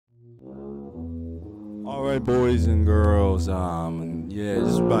All right, boys and girls. Yeah, this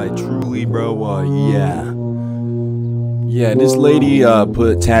is by Truly, bro. Yeah, this lady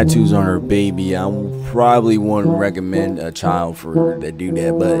put tattoos on her baby. I probably wouldn't recommend a child for her to do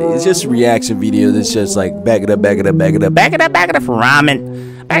that, but it's just a reaction video. That's just like back it up, back it up, back it up, back it up, back it up for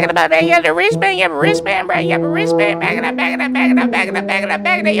ramen. Back it up, back it up. You have the wristband, you have a wristband, bro. You have a wristband. Back it up, back it up, back it up, back it up, back it up,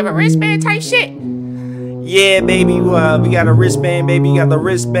 back it up. You have a wristband type shit. Yeah, baby, we got a wristband, baby. You got the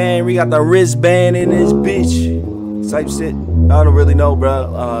wristband. We got the wristband in this bitch. Type shit. I don't really know,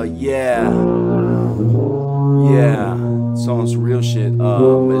 bro. Yeah. Song's real shit.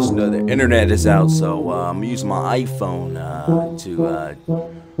 The internet is out, so I'm using my iPhone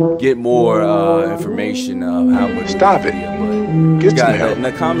to get more information of how much. Stop it. Get some help. In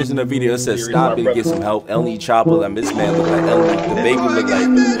the comments in the video, it says stop it, get some help. LE Chopper, this man look like LE. The baby look like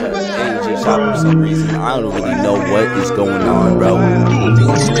AG Chopper for some reason. I don't really know what is going on, bro.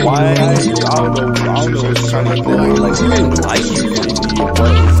 Why? I don't know what's trying to do. Like IQ for this video.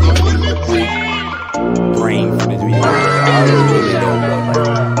 What is the big brain for this video? I don't really know, bro.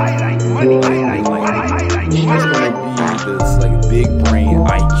 It's gonna be this like big brain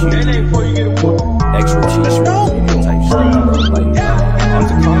IQ, extra t-shirt type stuff. Like, on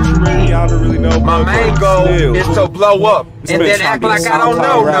the contrary, I don't really know. My main goal is to blow up and then act like I don't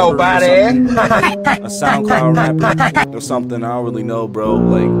know nobody. A SoundCloud rapper or something, I don't really know, bro.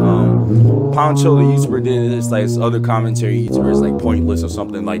 Like, Poncho the YouTuber did this, like other commentary YouTubers, like Pointless or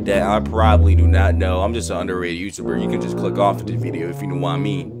something like that. I probably do not know. I'm just an underrated YouTuber. You can just click off of this video if you know what I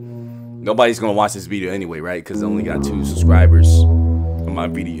mean. Nobody's gonna watch this video anyway, right? Because I only got 2 subscribers on my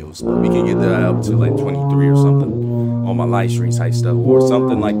videos. But we can get that up to like 23 or something on my live stream type stuff or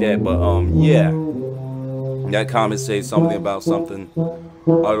something like that. But yeah, that comment says something about something. I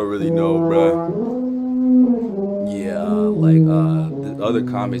don't really know, bruh. Yeah, like the other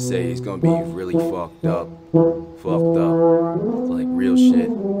comments say it's gonna be really fucked up. It's like real shit.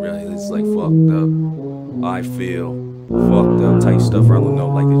 Really, it's like fucked up. I feel fucked up type stuff. I don't know,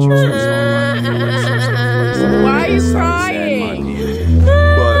 like the juice or something. Why are you crying?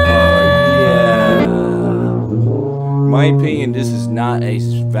 But yeah, my opinion, this is not a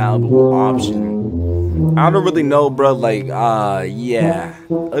valuable option. I don't really know, bro. Like, yeah,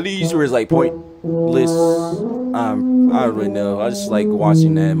 other YouTubers like Pointless. I don't really know. I just like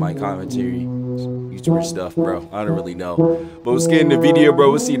watching that in my commentary. YouTuber stuff, bro. I don't really know. But let's get in the video,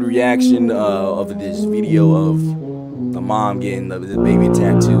 bro. Let's see the reaction of this video of the mom getting the baby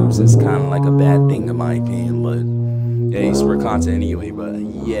tattoos. It's kind of like a bad thing in my opinion, but yeah, it's for content anyway. But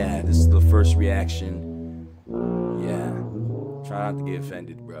yeah, this is the first reaction. Yeah, try not to get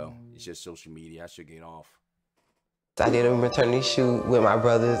offended, bro. It's just social media. I should get off. I did a maternity shoot with my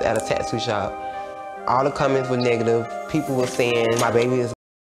brothers at a tattoo shop. All the comments were negative. People were saying my baby is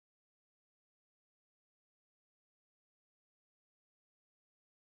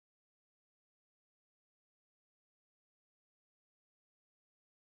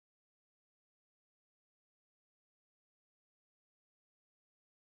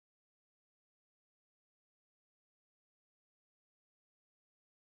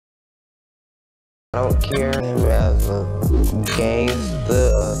I don't care as a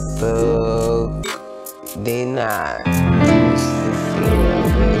gangster or thug, they not used to seeing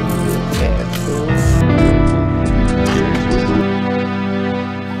me with tattoos.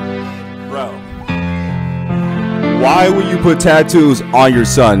 Bro, why would you put tattoos on your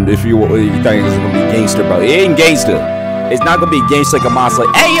son if you think it's gonna be gangster, bro? It ain't gangster. It's not gonna be gangster like a boss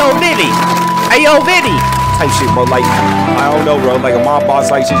like, hey yo, Vinny! Hey yo, Vinny! Type shit, bro. Like, I don't know, bro. Like a mob boss,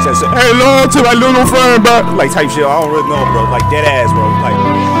 like shit says, hey, love to my little friend, bro. Like type shit. I don't really know, bro. Like dead ass, bro. Like,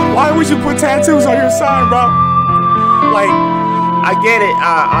 why would you put tattoos on your son, bro? Like, I get it.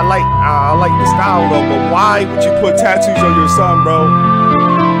 I like the style though, but why would you put tattoos on your son, bro?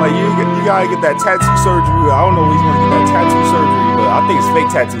 Like you gotta get that tattoo surgery. I don't know if he's gonna get that tattoo surgery, but I think it's fake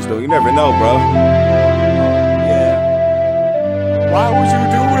tattoos though. You never know, bro. Yeah. Why would you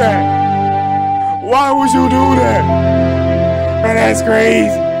do that? Why would you do that? Man, that's crazy.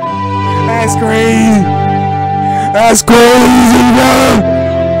 That's crazy. That's crazy, bro.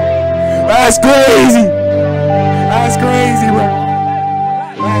 That's crazy. That's crazy, bro.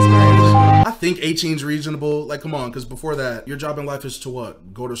 That's crazy. I think 18's reasonable. Like, come on, because before that, your job in life is to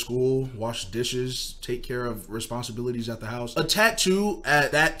what? Go to school, wash dishes, take care of responsibilities at the house. A tattoo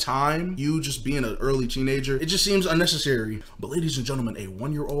at that time, you just being an early teenager, it just seems unnecessary. But ladies and gentlemen, a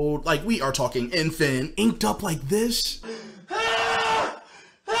 1-year-old, like we are talking infant, inked up like this.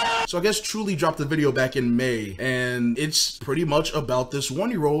 So I guess Truly dropped the video back in May, and it's pretty much about this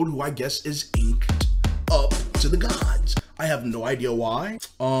 1-year-old who I guess is inked up to the gods. I have no idea why.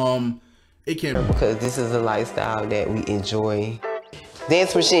 It can be. Because this is a lifestyle that we enjoy.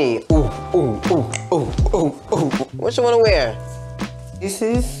 Dance machine. Ooh, ooh, ooh, ooh, ooh, ooh. What you wanna wear? This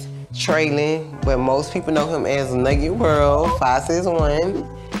is Traylon, but most people know him as Nugget World 561.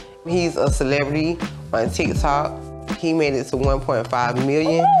 He's a celebrity on TikTok. He made it to 1.5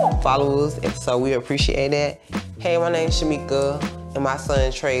 million followers, and so we appreciate that. Hey, my name's Shamika, and my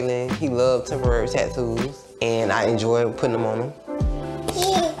son Traylon, he loves temporary tattoos, and I enjoy putting them on him.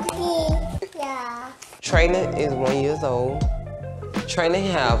 Traylon is 1 year old. Traylon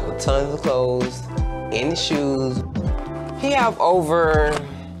have tons of clothes and shoes. He have over,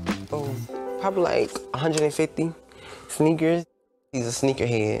 probably like 150 sneakers. He's a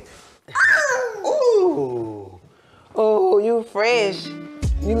sneakerhead. Ooh. Oh, you fresh.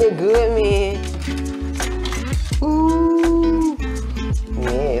 You look good, man. Ooh.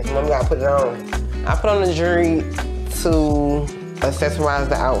 Yes, mom gotta put it on. I put on the jewelry to accessorize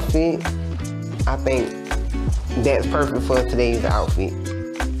the outfit. I think that's perfect for today's outfit.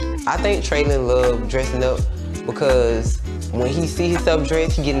 I think Traylon love dressing up because when he see himself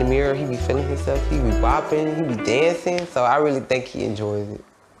dressed, he get in the mirror, he be feeling himself, he be bopping, he be dancing, so I really think he enjoys it.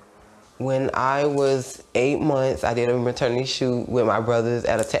 When I was 8 months, I did a maternity shoot with my brothers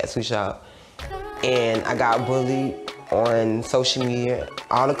at a tattoo shop, and I got bullied on social media.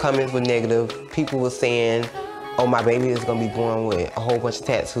 All the comments were negative. People were saying, oh, my baby is gonna be born with a whole bunch of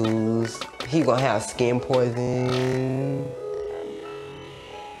tattoos. He gonna have skin poison.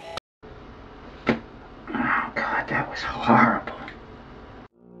 God, that was horrible.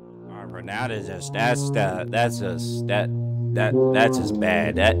 Alright, bro, now that's just bad. That's a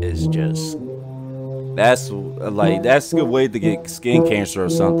good way to get skin cancer or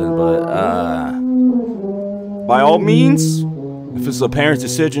something, but by all means, if it's a parent's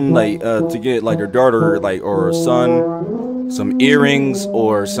decision to get like their daughter or son some earrings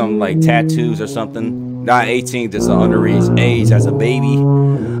or some like tattoos or something, not 18, that's an underage age as a baby.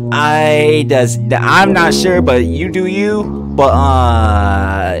 I'm not sure, but you do you. But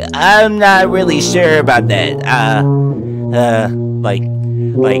I'm not really sure about that.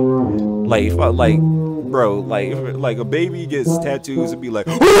 Bro, like a baby gets tattoos and be like,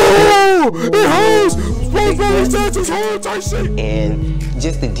 oh, it hurts. And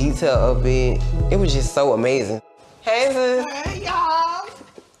just the detail of it, it was just so amazing. Hey, sis. Hey, y'all.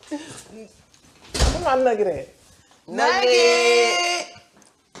 Where my Nugget at? Nugget!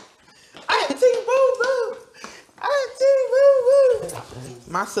 Auntie Boo Boo. Auntie Boo Boo.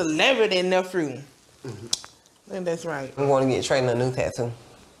 My celebrity nephew. And that's right. I'm going to get Traylon a new tattoo.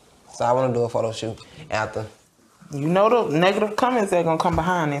 So I want to do a photo shoot after. You know the negative comments that are going to come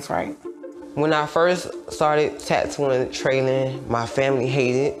behind this, right? When I first started tattooing Traylon, my family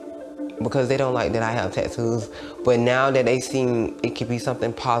hated because they don't like that I have tattoos. But now that they seen it could be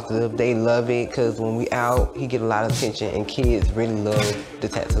something positive, they love it because when we out, he get a lot of attention and kids really love the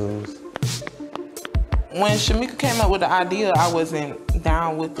tattoos. When Shamika came up with the idea, I wasn't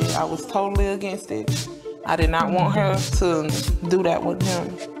down with it. I was totally against it. I did not want her to do that with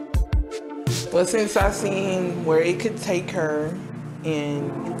him. But since I seen where it could take her in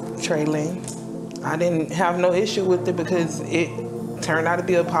Traylon, I didn't have no issue with it because it turned out to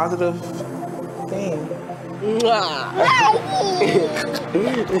be a positive thing. You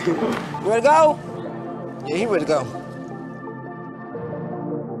ready to go? Yeah, he ready to go.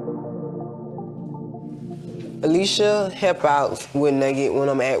 Alicia help out with Nugget when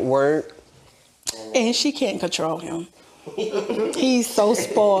I'm at work. And she can't control him. He's so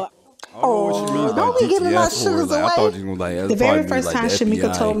spoiled. Oh, don't be giving my shoes away. I thought you were like, the very first time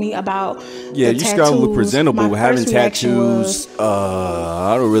Shamika told me about you just gotta look presentable. Having tattoos,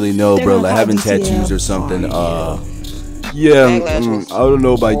 I don't really know, bro. Like having tattoos or something. Yeah, I don't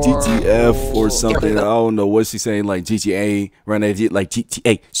know about DTF or something. I don't know what she's saying, like GTA, run like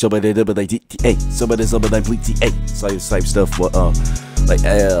GTA, somebody like GTA, somebody like GTA, type stuff. But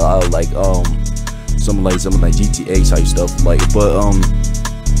something like GTA type stuff. Like, but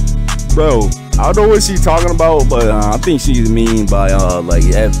bro, I don't know what she's talking about, but I think she's mean by like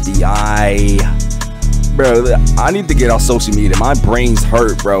FBI. Bro, I need to get off social media. My brain's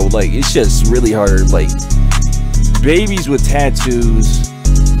hurt, bro. Like, it's just really hurt. Like, babies with tattoos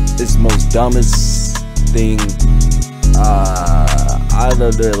is the most dumbest thing. I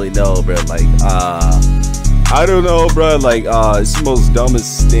don't really know, bro. Like, I don't know, bro. Like, it's the most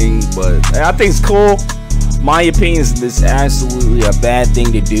dumbest thing, but I think it's cool. My opinion is this is absolutely a bad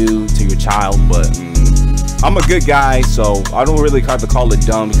thing to do to your child, but I'm a good guy, so I don't really have to call it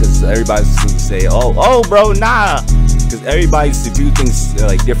dumb because everybody's just gonna say, oh, bro, nah. Because everybody used to do things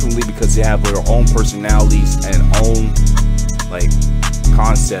like differently because they have their own personalities and own like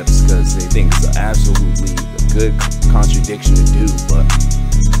concepts because they think it's absolutely a good contradiction to do. But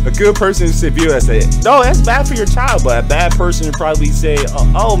a good person would view it and say, no, that's bad for your child. But a bad person would probably say,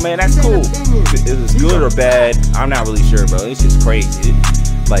 oh man, that's cool. Is it good or bad? I'm not really sure, bro. It's just crazy.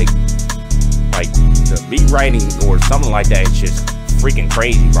 Like the beat writing or something like that is just freaking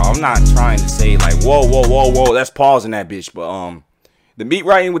crazy, bro. I'm not trying to say like, whoa, let's pause in that bitch. But the beat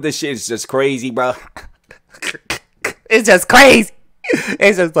writing with this shit is just crazy, bro. It's just crazy.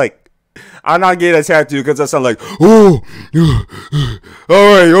 It's just like, I'm not getting a tattoo because I sound like, oh,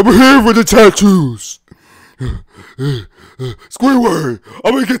 alright, I'm here for the tattoos. Squidward,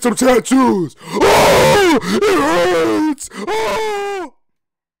 I'm gonna get some tattoos. Oh, it hurts. Oh.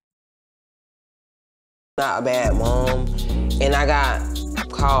 Not a bad mom, and I got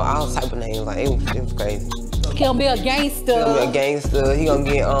called all type of names. Like it was crazy. He gonna be a gangster. He gonna be a gangster. He gonna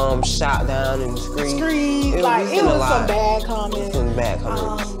get shot down in the street. Like it was some bad comments. Some bad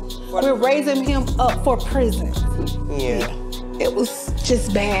comments. We're raising him up for prison. Yeah. It was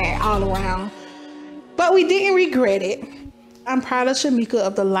just bad all around. But we didn't regret it. I'm proud of Shamika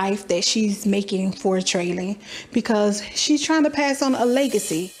of the life that she's making for Traylon because she's trying to pass on a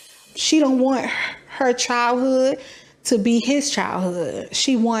legacy. She don't want her childhood to be his childhood.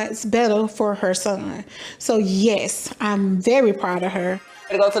 She wants better for her son. So yes, I'm very proud of her.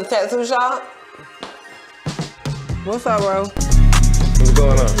 Ready to go to the tattoo shop? What's up, bro? What's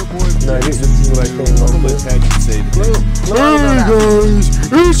going on? No, this is what I came on. Let Patrick say Hey guys,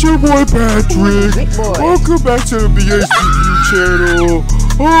 it's your boy Patrick. Welcome back to the BH BPU channel.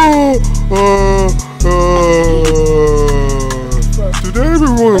 Today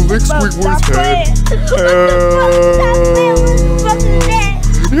we're going to lick Squidward's head.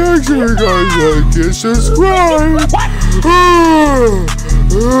 Make sure you guys like and subscribe.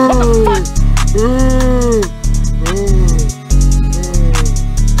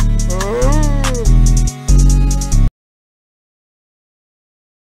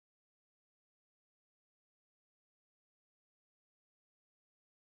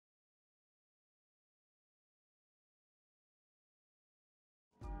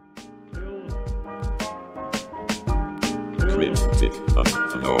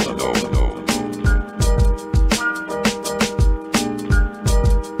 No.